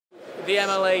The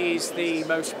MLA is the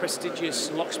most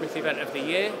prestigious locksmith event of the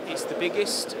year. It's the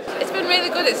biggest. It's been really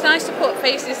good. It's nice to put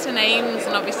faces to names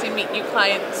and obviously meet new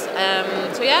clients.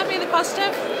 So yeah, really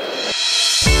positive.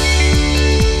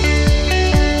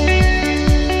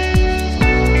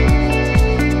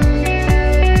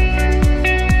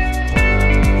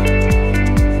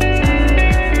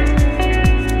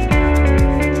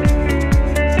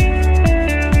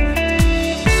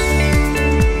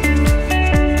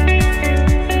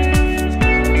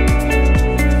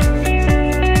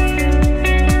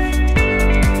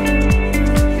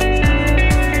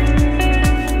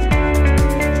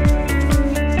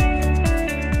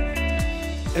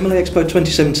 MLA Expo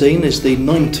 2017 is the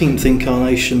 19th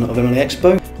incarnation of MLA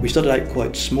Expo. We started out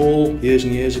quite small years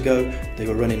and years ago. They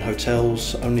were run in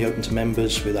hotels, only open to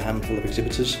members with a handful of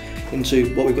exhibitors,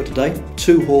 into what we've got today.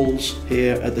 2 halls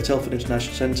here at the Telford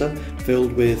International Centre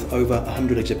filled with over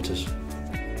 100 exhibitors.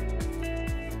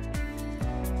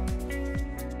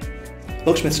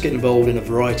 Locksmiths get involved in a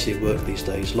variety of work these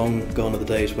days. Long gone are the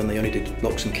days when they only did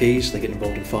locks and keys. They get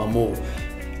involved in far more.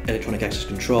 Electronic access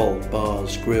control,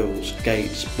 bars, grills,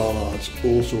 gates, bards,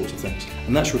 all sorts of things.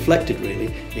 And that's reflected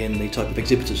really in the type of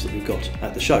exhibitors that we've got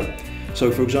at the show.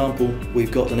 So for example,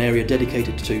 we've got an area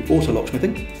dedicated to auto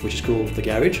locksmithing, which is called the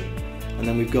garage. And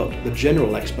then we've got the general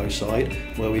expo side,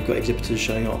 where we've got exhibitors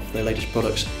showing off their latest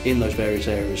products in those various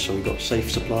areas. So we've got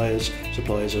safe suppliers,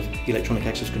 suppliers of electronic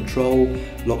access control,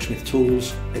 locksmith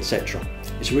tools, etc.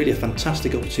 It's really a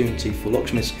fantastic opportunity for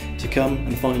locksmiths to come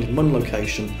and find in one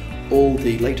location all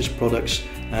the latest products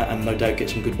and no doubt get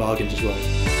some good bargains as well.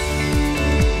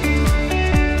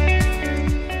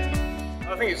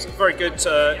 I think it's very good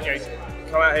to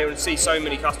come out here and see so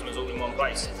many customers all in one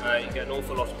place. You get an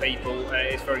awful lot of people.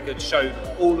 It's very good to show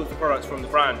all of the products from the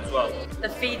brand as well. The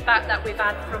feedback that we've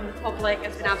had from the public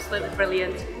has been absolutely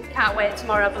brilliant. Can't wait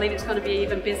tomorrow. I believe it's going to be an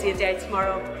even busier day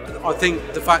tomorrow. I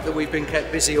think the fact that we've been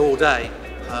kept busy all day,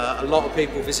 a lot of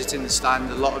people visiting the stand,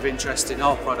 a lot of interest in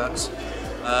our products,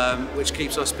 which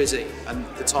keeps us busy, and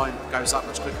the time goes that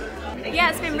much quicker.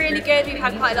 Yeah, it's been really good. We've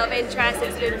had quite a lot of interest.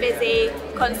 It's been busy,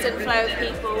 constant flow of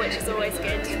people, which is always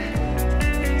good.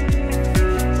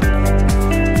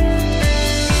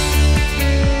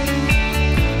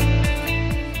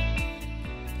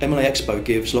 MLA Expo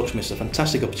gives locksmiths a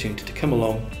fantastic opportunity to come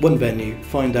along, one venue,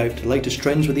 find out the latest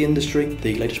trends with the industry,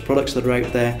 the latest products that are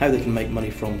out there, how they can make money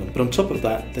from them. But on top of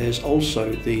that, there's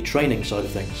also the training side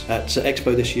of things. At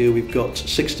Expo this year, we've got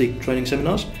 60 training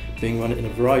seminars being run in a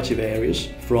variety of areas,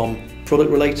 from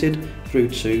product related through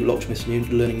to locksmiths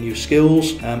learning new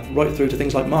skills, right through to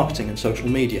things like marketing and social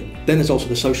media. Then there's also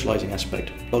the socialising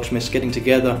aspect. Locksmiths getting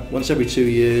together once every 2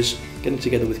 years, getting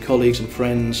together with colleagues and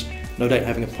friends, no doubt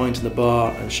having a pint in the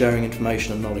bar and sharing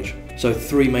information and knowledge. So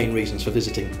 3 main reasons for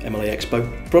visiting MLA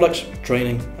Expo: products,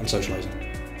 training and socialising.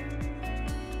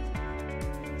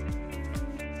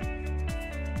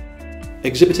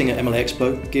 Exhibiting at MLA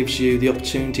Expo gives you the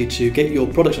opportunity to get your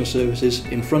products and services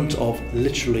in front of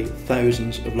literally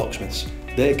thousands of locksmiths.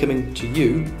 They're coming to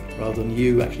you rather than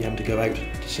you actually having to go out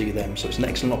to see them. So it's an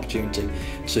excellent opportunity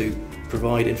to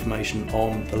provide information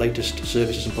on the latest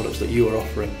services and products that you are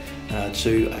offering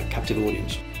to a captive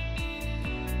audience.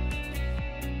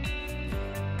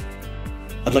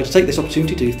 I'd like to take this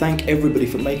opportunity to thank everybody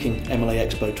for making MLA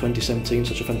Expo 2017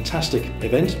 such a fantastic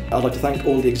event. I'd like to thank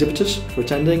all the exhibitors for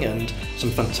attending and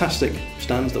some fantastic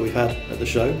stands that we've had at the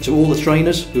show. To all the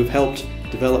trainers who have helped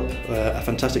develop a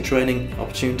fantastic training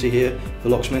opportunity here for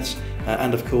locksmiths,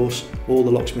 and of course all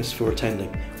the locksmiths for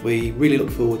attending. We really look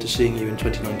forward to seeing you in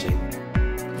 2019.